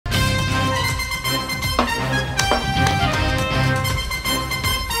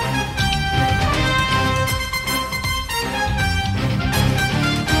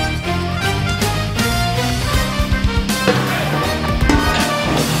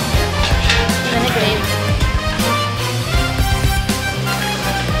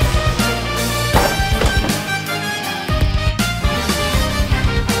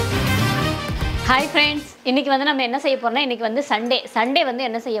இன்றைக்கி வந்து நம்ம என்ன செய்ய போகிறோம்னா, இன்றைக்கி வந்து சண்டே வந்து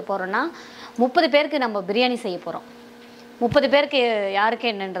என்ன செய்ய போகிறோன்னா 30 பேருக்கு நம்ம பிரியாணி செய்ய போகிறோம். 30 பேருக்கு யாருக்கு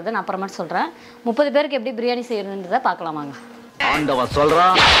என்னன்றதை நான் அப்புறமா சொல்கிறேன். 30 பேருக்கு எப்படி பிரியாணி செய்யணுன்றதை பார்க்கலாம் வாங்க. ஆண்டவன்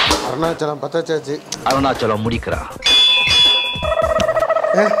சொல்கிறான், அருணாச்சலம் பத்தாச்சாச்சு, அருணாச்சலம் முடிக்கிறா.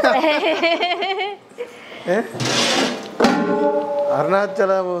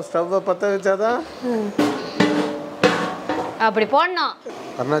 அருணாச்சலம் ஸ்டவ்வை பற்ற வச்சாதான் அப்படி போடணும்.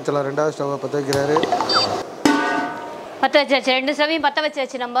 அருணாச்சலம் 2வது ஸ்டவ்வை பற்ற வைக்கிறாரு. பற்ற வச்சாச்சு, 2 ஸ்டவ்வையும் பற்ற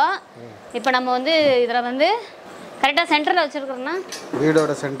வச்சாச்சு. நம்ம இப்போ நம்ம வந்து இதில் வந்து கரெக்டாக சென்டரில் வச்சுருக்கிறோன்னா,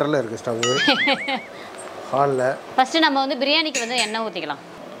 வீடோட சென்டரில் இருக்குது ஸ்டவ்வு ஹாலில். ஃபஸ்ட்டு நம்ம வந்து பிரியாணிக்கு வந்து எண்ணெய் ஊற்றிக்கலாம்.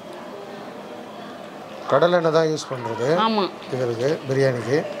 கடலை எண்ணெய் தான் யூஸ் பண்ணுறது. ஆமாம், இதற்கு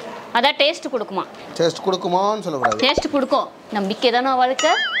பிரியாணிக்கு அதான் டேஸ்ட்டு கொடுக்குமா. டேஸ்ட் கொடுக்குமான்னு சொல்லக்கூடாது, டேஸ்ட் கொடுக்கும். நம்பிக்கை தானே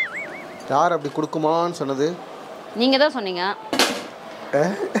வாழ்க்கை. யார் அப்படி கொடுக்குமான்னு சொன்னது? நீங்கள் தான் சொன்னீங்க.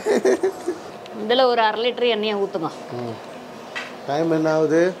 இதில் ஒரு 1/2 லிட்டர் எண்ணெயை ஊற்றுங்க. டைம் என்ன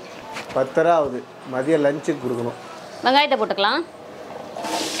ஆகுது? 10:30 ஆகுது. மதியம் லஞ்சுக்கு கொடுக்கணும். வெங்காயத்தை போட்டுக்கலாம்.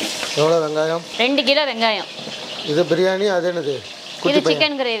 எவ்வளோ வெங்காயம்? 2 கிலோ வெங்காயம். இது பிரியாணி, அது என்னது? இது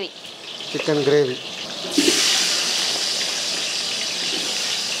சிக்கன் கிரேவி. Chicken gravy.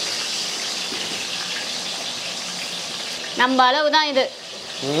 நம்ம அளவு தான் இது.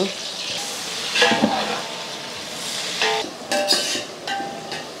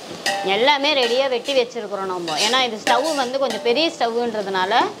 எல்லாமே ரெடியாக வெட்டி வச்சுருக்குறோம் நம்ம. ஏன்னா இது ஸ்டவ் வந்து கொஞ்சம் பெரிய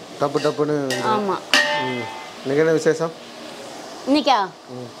ஸ்டவ்ன்றதுனால டப்புன்னு. ஆமாம். இன்னைக்கு என்ன விசேஷம்? இன்னைக்கா?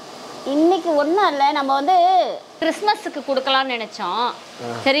 இன்னைக்கு ஒன்றும் இல்லை, நம்ம வந்து கிறிஸ்மஸுக்கு கொடுக்கலான்னு நினச்சோம்.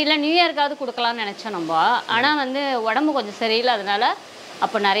 சரியில்லை, நியூ இயர்க்காவது கொடுக்கலான்னு நினச்சோம் நம்ம. ஆனால் வந்து உடம்பு கொஞ்சம் சரியில்லை, அதனால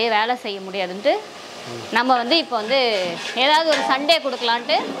அப்போ நிறைய வேலை செய்ய முடியாதுன்ட்டு நம்ம வந்து இப்போ வந்து ஏதாவது ஒரு சண்டே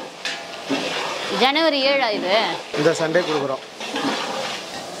கொடுக்கலான்ட்டு. ஜனவரி 7 இது, இந்த சண்டே கொடுக்குறோம்.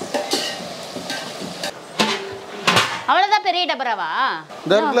 அவ்வளோதான். பெரிய டபராவா?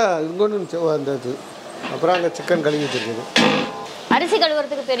 இந்த இடத்துல இங்கொன்று வந்தது. அப்புறம் அங்கே சிக்கன் கழுவி வச்சுருக்குது. அரிசி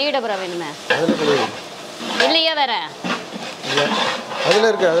கழுவுறதுக்கு பெரிய டபரா வேணுமே. அதில் கழுவு இல்லையா? வேற இல்லை, அதில்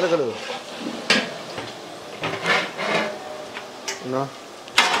இருக்கு, அதில் கழுவு. என்ன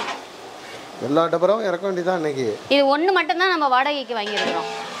எல்லா டபராவும் இறக்க வேண்டியதான் இன்னைக்கு. இது ஒன்று மட்டும்தான் நம்ம வாடகைக்கு வாங்கியிருக்கிறோம்.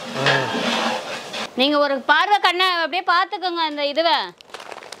 நீங்கள் ஒரு பார்வை கண்ணை அப்படியே பார்த்துக்கோங்க. இந்த இதுவை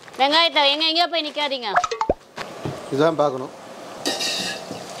வெங்காயத்தை எங்கேயோ போய் நிற்காதீங்க. இதுதான் பார்க்கணும்.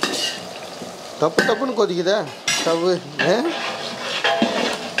 டப்புன்னு கொதிக்குதே ஸ்டவ்வு.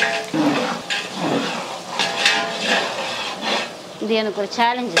 இது எனக்கு ஒரு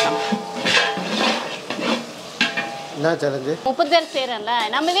சேலஞ்சு தான். என்ன சேலஞ்சு? 30 பேருக்கு செய்கிறேன்ல.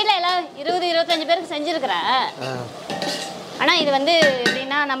 நம்ம வீட்டில் எல்லாம் 20-25 பேருக்கு செஞ்சுருக்கிறேன். ஆனால் இது வந்து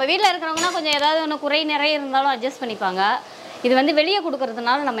எப்படின்னா, நம்ம வீட்டில் இருக்கிறவங்கன்னா கொஞ்சம் ஏதாவது ஒன்று குறை நிறைய இருந்தாலும் அட்ஜஸ்ட் பண்ணிப்பாங்க. இது வந்து வெளியே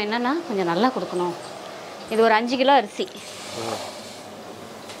கொடுக்கறதுனால நம்ம என்னென்னா கொஞ்சம் நல்லா கொடுக்கணும். இது ஒரு 5 கிலோ அரிசி.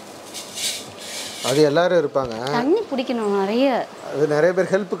 அது எல்லாரும் இருப்பாங்க. தண்ணி பிடிக்கணும் நிறைய. அது நிறைய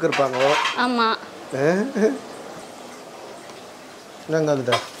பேர் ஹெல்ப்புக்கு இருப்பாங்க. ஆமாம். என்னங்க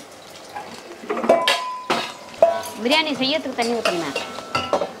அதுடா? பிரியாணி செய்யறதுக்கு தண்ணி ஊற்றணும்.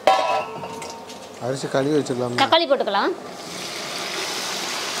 அரிசி கழுவி வச்சிடலாம். தக்காளி போட்டுக்கலாம்.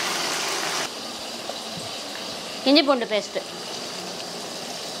 இஞ்சி பூண்டு பேஸ்ட்டு.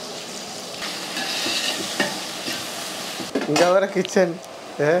 இங்கே வர கிச்சன்.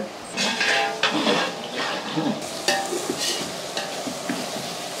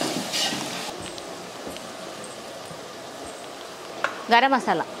 கரம்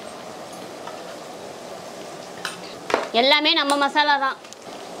மசாலா. எல்லாமே நம்ம மசாலா தான்.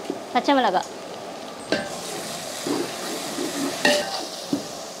 பச்சை மிளகாய்.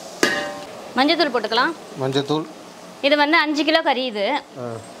 மஞ்சத்தூள் போட்டுக்கலாம். மஞ்சத்தூள். இது வந்து 5 கிலோ கறி.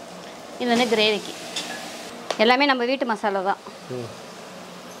 இது வந்து கிரேவிக்கு. எல்லாமே நம்ம வீட்டு மசாலா தான்.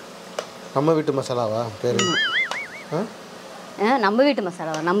 நம்ம வீட்டு மசாலாவா பேர்? நம்ம வீட்டு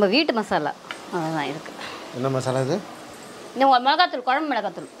மசாலாவா? நம்ம வீட்டு மசாலா அதுதான் இருக்குது. என்ன மசாலா இது? இந்த மிளகாத்தூள், குழம்பு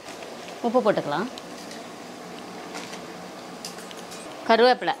மிளகாத்தூள். உப்பு போட்டுக்கலாம்.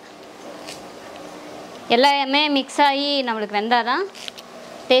 கருவேப்பிலை. எல்லாமே மிக்ஸ் ஆகி நம்மளுக்கு வெந்தால் தான்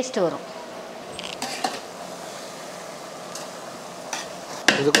டேஸ்ட்டு வரும்.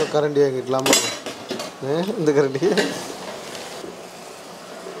 இதுக்கு கரண்டி வாங்கிக்கலாமா? இந்த கரண்டி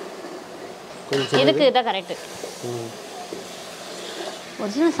இதுக்கு இதான் கரெக்டு.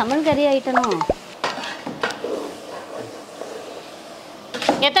 ஒரிஜினல் சமையல் கறி ஐட்டனும்.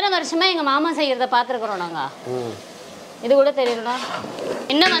 எத்தனை வருஷமா எங்கள் மாமா செய்கிறத பார்த்துருக்குறோம் நாங்கள். இது கூட தெரியணும்.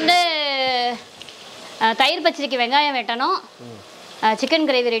 இன்னும் வந்து தயிர் பச்சடிக்கு வெங்காயம் வெட்டணும். சிக்கன்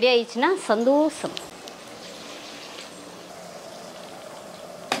கிரேவி ரெடி ஆயிடுச்சுன்னா சந்தோஷம்.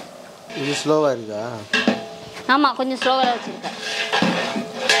 இது ஸ்லோவாக இருக்கா? ஆமாம், கொஞ்சம் ஸ்லோவாக தான் வச்சுருக்கேன்.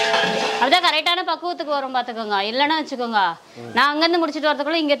 அதுதான் கரெக்டான பக்குவத்துக்கு வரும் பார்த்துக்கோங்க. இல்லைன்னா வச்சுக்கோங்க, நான் அங்கேருந்து முடிச்சுட்டு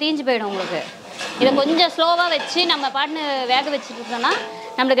வரதுக்குள்ளே இங்கே தீஞ்சு போயிடும் உங்களுக்கு. இதை கொஞ்சம் ஸ்லோவாக வச்சு நம்ம பாட்டுன்னு வேக வச்சுட்டு இருந்தோம்னா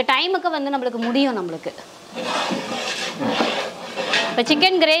நம்மளுக்கு டைமுக்கு வந்து நம்மளுக்கு முடியும். நம்மளுக்கு இப்போ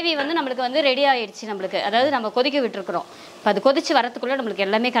சிக்கன் கிரேவி வந்து நம்மளுக்கு வந்து ரெடி ஆகிடுச்சு. நம்மளுக்கு அதாவது நம்ம கொதிக்க விட்டுருக்குறோம். இப்போ அது கொதித்து வரத்துக்குள்ளே நம்மளுக்கு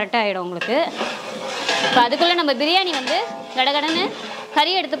எல்லாமே கரெக்டாக ஆகிடும் உங்களுக்கு. இப்போ அதுக்குள்ளே நம்ம பிரியாணி வந்து கடகடன்னு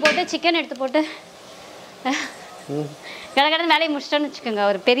கறி எடுத்து போட்டு சிக்கன் எடுத்து போட்டு கடகடன்னு வேலையை முடிச்சிட்டோன்னு வச்சுக்கோங்க.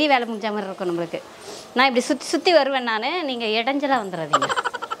 ஒரு பெரிய வேலை முடிஞ்ச மாதிரி இருக்கும் நம்மளுக்கு. நான் இப்படி சுற்றி சுற்றி வருவேன் நான். நீங்கள் இடைஞ்சலாக வந்துடாதீங்க.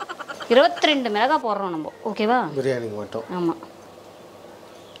 22 மிளகாய் போடுறோம் நம்ம, ஓகேவா? பிரியாணிக்கு மட்டும். ஆமாம்.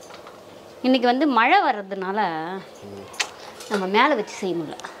 இன்றைக்கி வந்து மழை வர்றதுனால நம்ம மேலே வச்சு செய்ய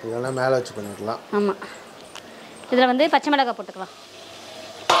முடியல. இதெல்லாம் மேலே வச்சு பண்ணிக்கலாம். ஆமாம். இதில் வந்து பச்சை மிளகாய் போட்டுக்கலாம்.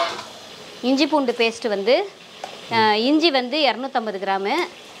 இஞ்சி பூண்டு பேஸ்ட்டு வந்து இஞ்சி வந்து 250 கிராமு,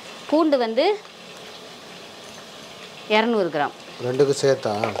 பூண்டு வந்து 200 கிராம். ரெண்டுக்கும்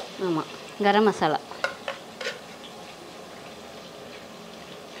சேர்த்தா? ஆமாம். கரம் மசாலா,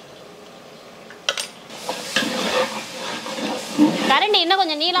 கரண்டி இன்னும்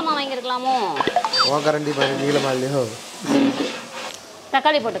கொஞ்சம் நீளமாக வாங்கியிருக்கலாமோ? கரண்டி மாதிரி நீளமாக இல்லையோ?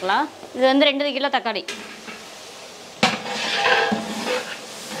 தக்காளி போட்டுக்கலாம். இது வந்து 2 கிலோ தக்காளி.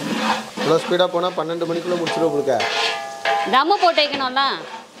 இவ்வளோ ஸ்பீடாக போனால் 12 மணிக்குள்ளே முடிச்சிடும் கொடுக்க. தம்மு போட்டு வைக்கணும்ல.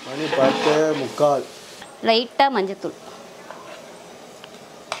 மணி 10:45. லைட்டாக மஞ்சத்தூள்,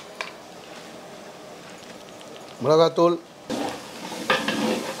 மிளகாத்தூள்,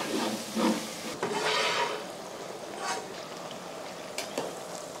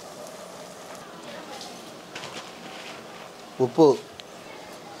 உப்பு.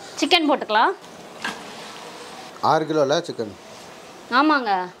 சிக்கன் போட்டுக்கலாம். 6 கிலோவில் சிக்கன்.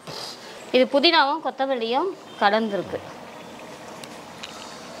 ஆமாங்க. இது புதினாவும் கொத்தமல்லியும் கலந்துருக்கு.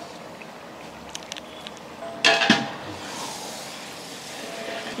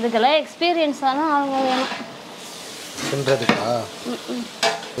 இதுக்கெல்லாம் எக்ஸ்பீரியன்ஸ் தானே அவங்க வேணும். தின்றதுக்கா?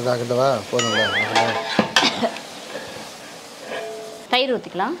 இதாகிட்டவா போதுங்களா? தயிர்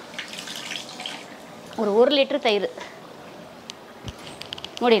ஊற்றிக்கலாம். ஒரு 1 லிட்டர் தயிர்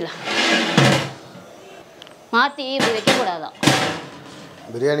முடியல. மாற்றி இப்படி வைக்கக்கூடாதான்.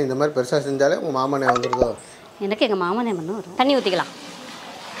 பிரியாணி இந்த மாதிரி பெருசாக செஞ்சாலே உங்கள் மாமனே வந்துடுதோ? எனக்கு எங்கள் மாமனே பண்ண வரும். தண்ணி ஊற்றிக்கலாம்.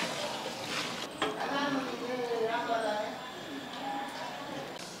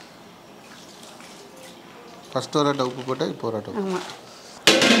 ஃபஸ்ட்டு ஒரு ரெட்டை உப்பு போட்டு இப்போ ஒரு ரெட்டை. ஆமாம்.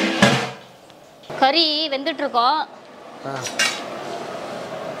 கறி வெந்துட்டுருக்கோம்.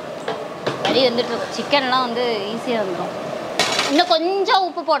 கறி வெந்துட்டுருக்கோம். சிக்கன்லாம் வந்து ஈஸியாக வந்துடும். இன்னும் கொஞ்சம்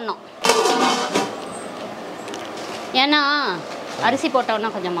உப்பு போடணும். ஏன்னா அரிசி போட்டோன்னா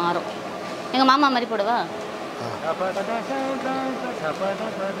கொஞ்சம் மாறும். எங்கள் மாமா மாதிரி போடுவா.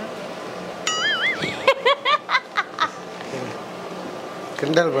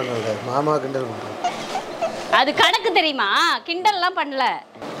 கிண்டல் பண்ணல, மாமா கிண்டல் பண்ணுறேன். அது கணக்கு தெரியுமா? கிண்டல்லாம் பண்ணல.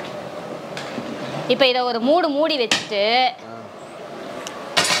 இப்போ இதை ஒரு மூடி வச்சுட்டு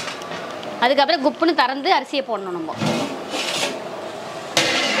அதுக்கப்புறம் குப்புன்னு திறந்து அரிசியை போடணும். நம்ம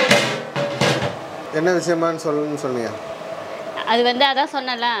என்ன விஷயமானு சொல்லணும்னு சொன்னியா? அது வந்து அதான்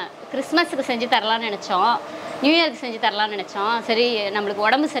சொன்னல, கிறிஸ்மஸுக்கு செஞ்சு தரலான்னு நினச்சோம், நியூ இயர்க்கு செஞ்சு தரலான்னு நினச்சோம். சரி, நம்மளுக்கு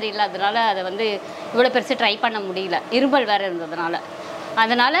உடம்பு சரியில்லை, அதனால அதை வந்து இவ்வளோ பெருசு ட்ரை பண்ண முடியல. இருமல் வேறு இருந்ததுனால.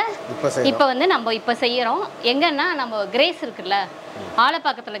 அதனால் இப்போ வந்து நம்ம இப்போ செய்கிறோம். எங்கன்னா நம்ம கிரேஸ் இருக்குல்ல,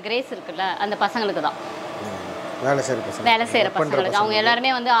 ஆலப்பாக்கத்தில் கிரேஸ் இருக்குல்ல, அந்த பசங்களுக்கு தான். வேலை செய்கிற பசங்களுக்கு. அவங்க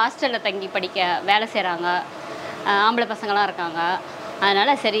எல்லாருமே வந்து ஹாஸ்டலில் தங்கி படிக்க வேலை செய்கிறாங்க. ஆம்பளை பசங்களாம் இருக்காங்க.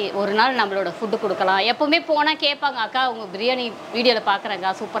 அதனால் சரி, ஒரு நாள் நம்மளோட ஃபுட்டு கொடுக்கலாம். எப்போவுமே போனால் கேட்பாங்க, அக்கா உங்கள் பிரியாணி வீடியோவில்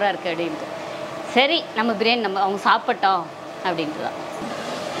பார்க்குறேங்க்கா, சூப்பராக இருக்குது அப்படின்ட்டு. சரி, நம்ம பிரியாணி நம்ம அவங்க சாப்பிட்டோம் அப்படின்ட்டு தான்.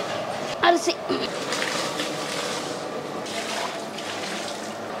 அரிசி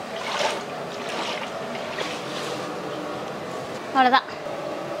அவ்வளோதான்.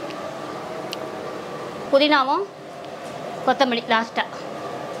 புதினாவும் கொத்தமல்லி லாஸ்ட்டாக.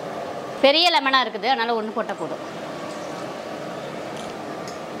 பெரிய லெமனாக இருக்குது, அதனால் 1 போட்டால் போதும்.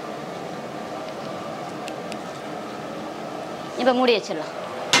 இப்போ மூடி வச்சிடலாம்.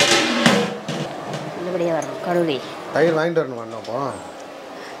 நல்லபடியாக வரணும். கழுவி தயிர் வாங்கிட்டு வரணும். அப்போ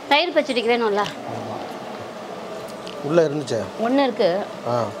தயிர் பச்சடிக்கு வேணும்ல. உள்ளே இருந்துச்சு. 1 இருக்கு.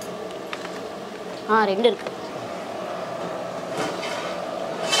 2 இருக்கு.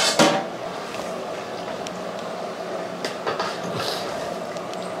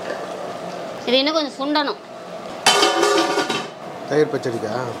 இது இன்னும் கொஞ்சம் சுண்டணும். தயிர்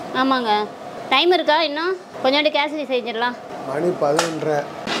பச்சடிக்கா? ஆமாங்க. டைம் இருக்கா இன்னும்? கொஞ்சோண்டு கேசரி செஞ்சிடலாம். மணி 11:30.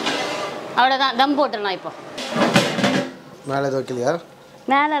 அவ்வளோதான், தம் போட்டுடலாம். இப்போ மேலே எது வைக்கலையா?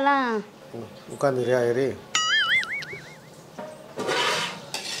 மேலெல்லாம் உட்காந்துரியா? ஏறி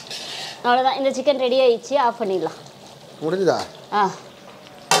அவ்வளோதான், இந்த சிக்கன் ரெடி ஆயிடுச்சு. ஆஃப் பண்ணிடலாம். முடிஞ்சுதா? ஆ,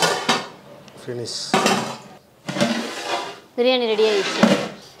 ஃபினிஷ். பிரியாணி ரெடி ஆயிடுச்சு.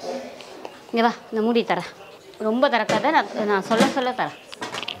 இங்கே வா, இந்த மூடி தரேன். ரொம்ப திறக்காத, நான் சொல்ல தரேன்.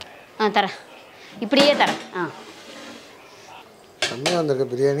 ஆ, தரேன். இப்படியே தரேன். ஆ, செம்மையாக வந்திருக்க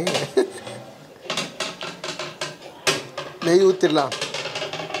பிரியாணி. நெய் ஊற்றிடலாம்.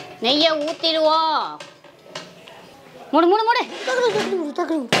 நெய்யை ஊற்றிடுவோம். மூடு மூடு மூடு.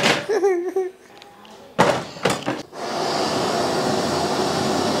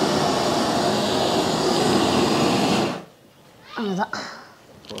 அவ்வளோதான்.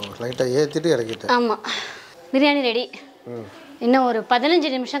 லைட்டாக ஏற்றிட்டு இறக்கிட்டேன். ஆமாம், பிரியாணி ரெடி. இன்னும் ஒரு 15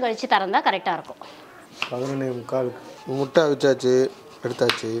 நிமிஷம் கழித்து திறந்தா கரெக்டாக இருக்கும். 11:45. முட்டை அவிச்சாச்சு,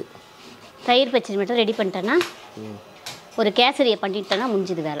 எடுத்தாச்சு. தயிர் பச்சடி மட்டும் ரெடி பண்ணிட்டேன்னா, ஒரு கேசரியை பண்ணிட்டேன்னா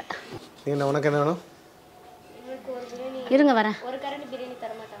முடிஞ்சுது வேலை. நீங்கள் உனக்கு என்ன வேணும்? இருங்க வரேன். ஒரு கரண்டி பிரியாணி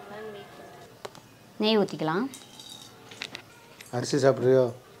தர மாட்டாங்களான்னு நெய் ஊற்றிக்கலாம். அரிசி சாப்பிட்றியோ?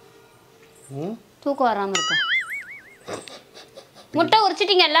 தூக்கம் வராமல் இருக்கும். முட்டை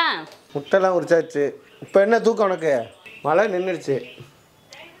உரிச்சிட்டிங்கல்ல? முட்டைலாம் உரிச்சாச்சு. இப்போ என்ன தூக்கம் உனக்கு? மழை நின்றுடுச்சு.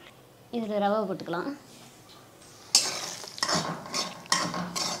 இதில் ரவை போட்டுக்கலாம்.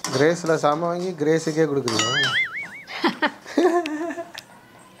 கிரேஸில் சாமான் வாங்கி கிரேஸுக்கே கொடுக்குறீங்க.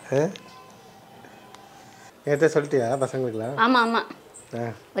 நேற்றே சொல்லிட்டியா பசங்களுக்குலாம்? ஆமாம் ஆமாம்,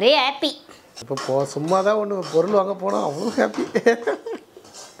 ஒரே ஹாப்பி. இப்போ சும்மா தான் ஒன்று பொருள் வாங்க போனோம், அவ்வளோ ஹாப்பி.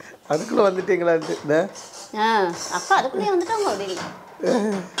 அதுக்குள்ளே வந்துட்டீங்களான்ட்டு. ஆ, அப்பா அதுக்குள்ளேயே வந்துட்டாங்க. அப்படி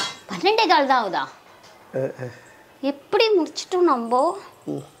 12:15 தான் ஆகுதா? எப்படி முடிச்சிட்டோம் நம்ம?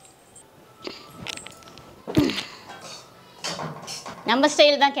 நம்ம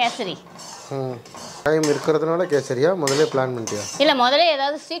ஸ்டைல் தான் கேசரி. டைம் இருக்கிறதுனால கேசரியா? முதல்ல பிளான் பண்ணிட்டியா? இல்லை, முதல்ல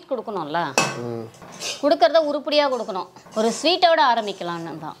ஏதாவது ஸ்வீட் கொடுக்கணும்ல. கொடுக்கறத உருப்படியாக கொடுக்கணும். ஒரு ஸ்வீட்டோட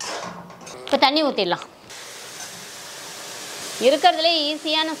ஆரம்பிக்கலான்னு தான். இப்போ தண்ணி ஊற்றிடலாம். இருக்கிறதுலே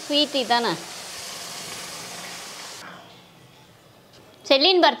ஈஸியான ஸ்வீட் தானே.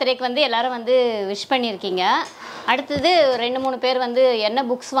 செல்லின் பர்த்டேக்கு வந்து எல்லோரும் வந்து விஷ் பண்ணியிருக்கீங்க. அடுத்தது 2-3 பேர் வந்து என்ன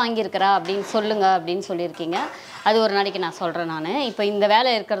புக்ஸ் வாங்கியிருக்கிறா அப்படின்னு சொல்லுங்கள் அப்படின்னு சொல்லியிருக்கீங்க. அது ஒரு நாளைக்கு நான் சொல்கிறேன். நான் இப்போ இந்த வேலை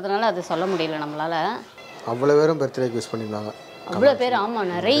இருக்கிறதுனால அது சொல்ல முடியல நம்மளால். அவ்வளோ பேரும் பர்த்டேக்கு விஷ் பண்ணியிருந்தாங்க. அவ்வளோ பேர்?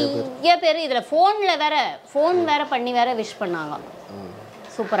 ஆமாம், நிறைய பேர். இதில் ஃபோன் வேறு பண்ணி வேறு விஷ் பண்ணாங்க.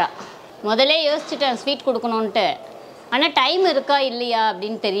 சூப்பராக. முதலே யோசிச்சுட்டேன் ஸ்வீட் கொடுக்கணுன்ட்டு. ஆனால் டைம் இருக்கா இல்லையா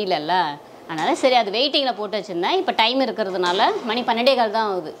அப்படின்னு தெரியலல்ல. அதனால் சரி, அது வெயிட்டிங்கில் போட்டு வச்சுருந்தேன். இப்போ டைம் இருக்கிறதுனால மணி 12:15 தான்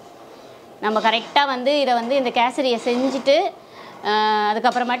ஆகுது. நம்ம கரெக்டாக வந்து இதை வந்து இந்த கேசரியை செஞ்சுட்டு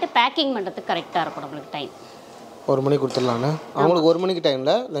அதுக்கப்புறமாட்டு பேக்கிங் பண்ணுறதுக்கு கரெக்டாக இருக்கும் நம்மளுக்கு டைம். 1 மணிக்கு கொடுத்துடலாண்ணா. அவங்களுக்கு 1 மணிக்கு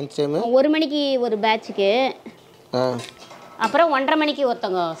டைமில் லஞ்ச் டைமு. 1 மணிக்கு ஒரு பேட்சுக்கு, அப்புறம் 1:30 மணிக்கு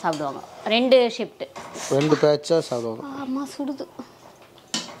ஒருத்தவங்க சாப்பிடுவாங்க. 2 ஷிஃப்ட்டு, 2 பேட்சாக சாப்பிடுவாங்க. ஆமாம், சுடுது.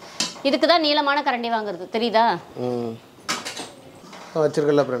 இதுக்கு தான் நீளமான கரண்டி வாங்குறது, தெரியுதா?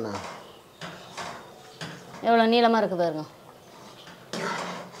 வச்சிருக்கல. அப்புறம் என்ன எவ்வளோ நீளமாக இருக்குது பாருங்க.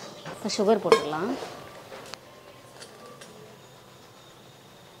 இப்போ சுகர் போட்டுக்கலாம்.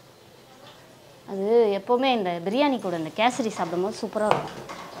 அது எப்போவுமே இந்த பிரியாணி கூட இந்த கேசரி சாப்பிடும்போது சூப்பராக இருக்கும்.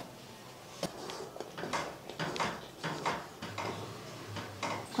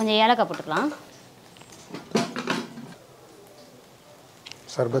 கொஞ்சம் ஏலக்காய் போட்டுக்கலாம்.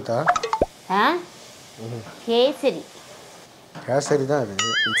 சர்பத்தா? கேசரி. கேசரி தான் அது.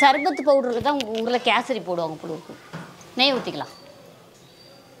 சர்பத்து பவுடருக்கு தான் உங்கள் ஊரில் கேசரி போடுவாங்க போல இருக்கு. நெய் ஊற்றிக்கலாம்.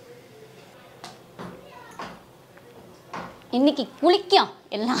 இன்னைக்கு குளிக்கும்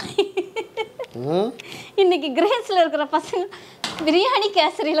எல்லாம். இன்னைக்கு கிரேஸில் இருக்கிற பசங்க பிரியாணி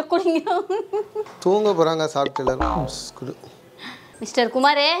கேசரியில் குடிங்க. தூங்க போகிறாங்க சாப்பிட்டு. மிஸ்டர்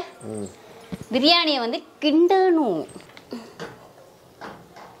குமாரே, பிரியாணியை வந்து கிண்டணும்.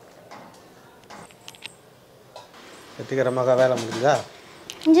 வெற்றிகரமாக வேலை முடிஞ்சுதா?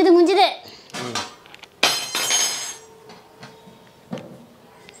 முடிஞ்சுது.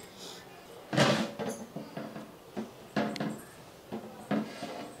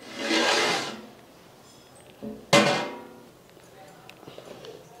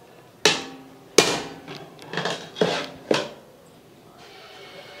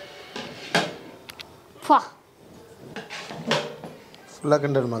 ஃபுல்லாக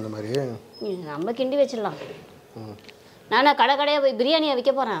கிண்டணுமா அந்த மாதிரி? நம்ம கிண்டி வச்சிடலாம். நானும் கடையாக போய் பிரியாணியை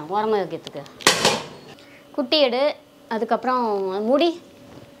வைக்க போகிறேன் ஓரமாக வைக்கிறதுக்கு. குட்டி எடு, அதுக்கப்புறம் மூடி.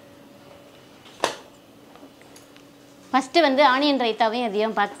 ஃபஸ்ட்டு வந்து ஆனியன் ரைத்தாவையும்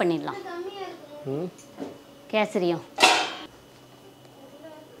அதையும் பேக் பண்ணிடலாம். கேசரியும்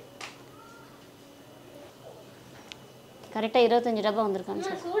கரெக்டாக 25 டப்பா வந்திருக்கான்னு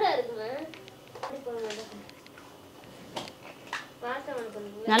சார்.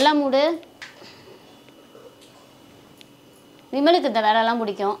 நல்லா மூடு. விமலுக்கு இந்த வேலைலாம்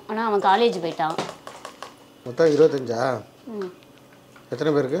பிடிக்கும். ஆனால் அவன் காலேஜ் போயிட்டான். மொத்தம் 25.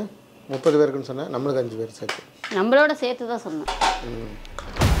 எத்தனை பேருக்கு? 30 பேருக்குன்னு சொன்னேன். நம்மளுக்கு 5 பேர் சேர்த்து. நம்மளோட சேர்த்து தான் சொன்னேன்.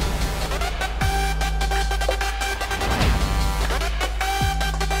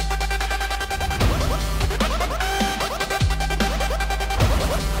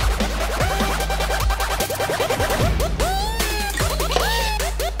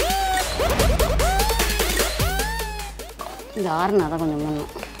 இந்த ஆறுனா தான் கொஞ்சம்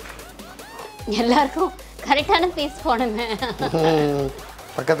பண்ணும். எல்லாருக்கும் கரெக்டான பீஸ் போடுங்க.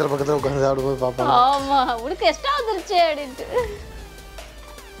 பக்கத்தில் உட்காந்து சாப்பிடும்போது பார்ப்போம். ஆமாம், உனக்கு எக்ஸ்ட்ரா வந்துருச்சு அப்படின்ட்டு.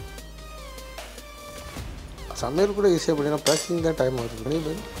 சமையல் கூட ஈஸியாக பண்ணினா பேக்கிங் தான் டைம்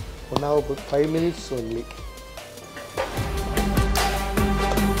ஆகுது. 1 hour 5 minutes only.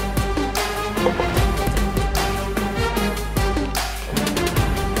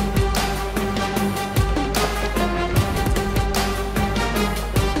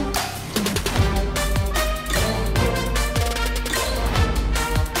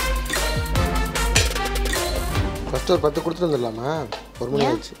 ஃபஸ்ட்டு ஒரு 10 கொடுத்துட்டு வந்துடலாமா? 1 மணி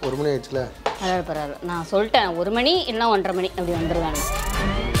ஆயிடுச்சு. 1 மணி ஆயிடுச்சுல. பரவாயில்ல. நான் சொல்லிட்டேன் 1 மணி இல்லைனா 1:30 மணி அப்படி வந்துடுவேன்.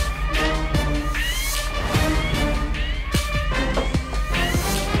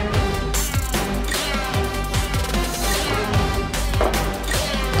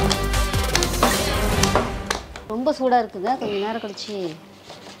 ரொம்ப சூடாக இருக்குதா? கொஞ்சம் நேரம் கழிச்சு.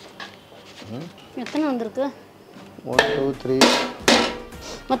 எத்தனை வந்திருக்கு? 1 2 3.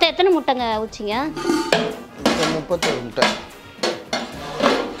 மொத்தம் எத்தனை முட்டைங்க ஊச்சிங்க? 31 முட்டை.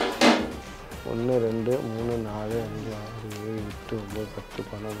 1 2 3 4 5 6 7 8 9 10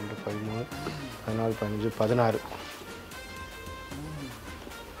 12 13 14 15 16.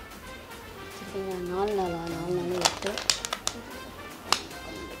 4 4 8.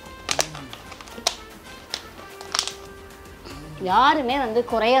 யாருமே வந்து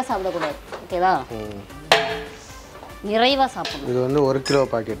குறையா சாப்பிடக்கூடாது. ஓகேவா? நிறைவாக சாப்பிடணும். இது வந்து 1 கிலோ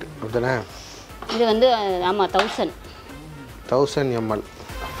பாக்கெட் அப்படிதானே? இது வந்து ஆமாம் 1000 ml.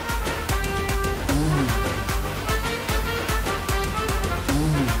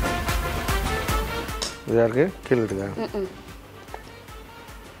 இதாக இருக்கு. கீழே இருக்கா?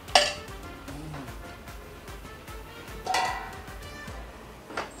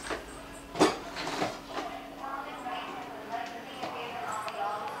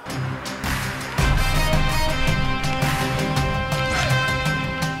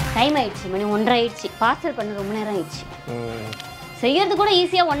 டைம் ஆயிடுச்சு. மணி 1:30 ஆயிடுச்சு. பார்சல் பண்ண ரொம்ப நேரம் ஆயிடுச்சு. செய்யறது கூட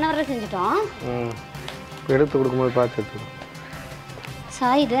ஈஸியாக 1 hourல செஞ்சுட்டோம். எடுத்து கொடுக்கும்போது பார்த்து எடுத்து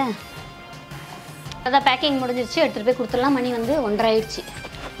சாயிடு. அதான் பேக்கிங் முடிஞ்சிருச்சு. எடுத்துகிட்டு போய் கொடுத்துடலாம். மணி வந்து 1:30 ஆயிடுச்சு.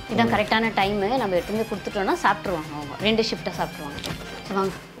 இதுதான் கரெக்டான டைமு. நம்ம எடுத்து போய் கொடுத்துட்டோன்னா சாப்பிட்ருவாங்க. அவங்க 2 ஷிஃப்ட்டாக சாப்பிட்ருவாங்க. சரி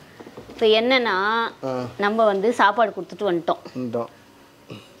வாங்க. இப்போ என்னன்னா நம்ம வந்து சாப்பாடு கொடுத்துட்டு வந்துட்டோம்.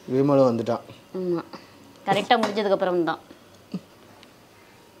 விமலும் வந்துட்டான். ஆமாம், கரெக்டாக முடிஞ்சதுக்கப்புறம் தான்.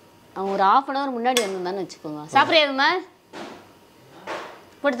 அவன் ஒரு 1/2 hour முன்னாடி வந்திருந்தான்னு வச்சுக்கோங்க. சாப்பிட்றியா விமல்?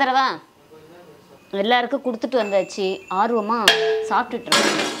 போட்டு தரவா? எல்லாருக்கும் கொடுத்துட்டு வந்தாச்சு. ஆர்வமாக சாப்பிட்டுட்டு.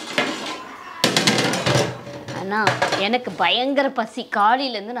 ஆனால் எனக்கு பயங்கர பசி.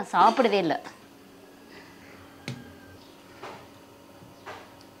 காலையிலேருந்து நான் சாப்பிடவே இல்லை.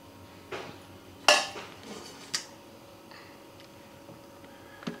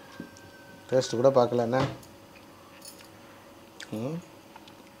 டேஸ்ட் கூட பார்க்கல. என்ன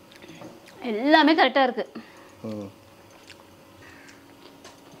எல்லாமே கரெக்டாக இருக்கு.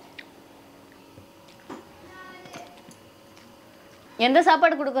 எந்த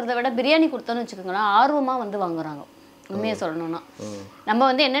சாப்பாடு கொடுக்கறத விட பிரியாணி கொடுத்தோன்னு வச்சுக்கோங்களேன், ஆர்வமாக வந்து வாங்குறாங்க. உண்மையை சொல்லணும்னா நம்ம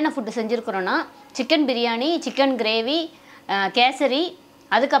வந்து என்னென்ன food செஞ்சுருக்கிறோன்னா chicken biryani, chicken gravy, kesari,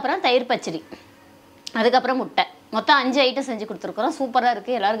 அதுக்கப்புறம் தயிர் பச்சடி, அதுக்கப்புறம் முட்டை, மொத்தம் 5 ஐட்டம் செஞ்சு கொடுத்துருக்குறோம். சூப்பராக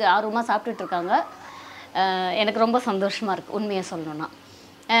இருக்குது. எல்லாருக்கும் ஆர்வமாக சாப்பிட்டுட்டு இருக்காங்க. எனக்கு ரொம்ப சந்தோஷமாக இருக்குது உண்மையை சொல்லணும்னா.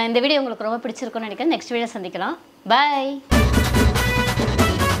 இந்த வீடியோ உங்களுக்கு ரொம்ப பிடிச்சிருக்குன்னு நினைக்கிறேன். நெக்ஸ்ட் வீடியோ சந்திக்கலாம். பாய்.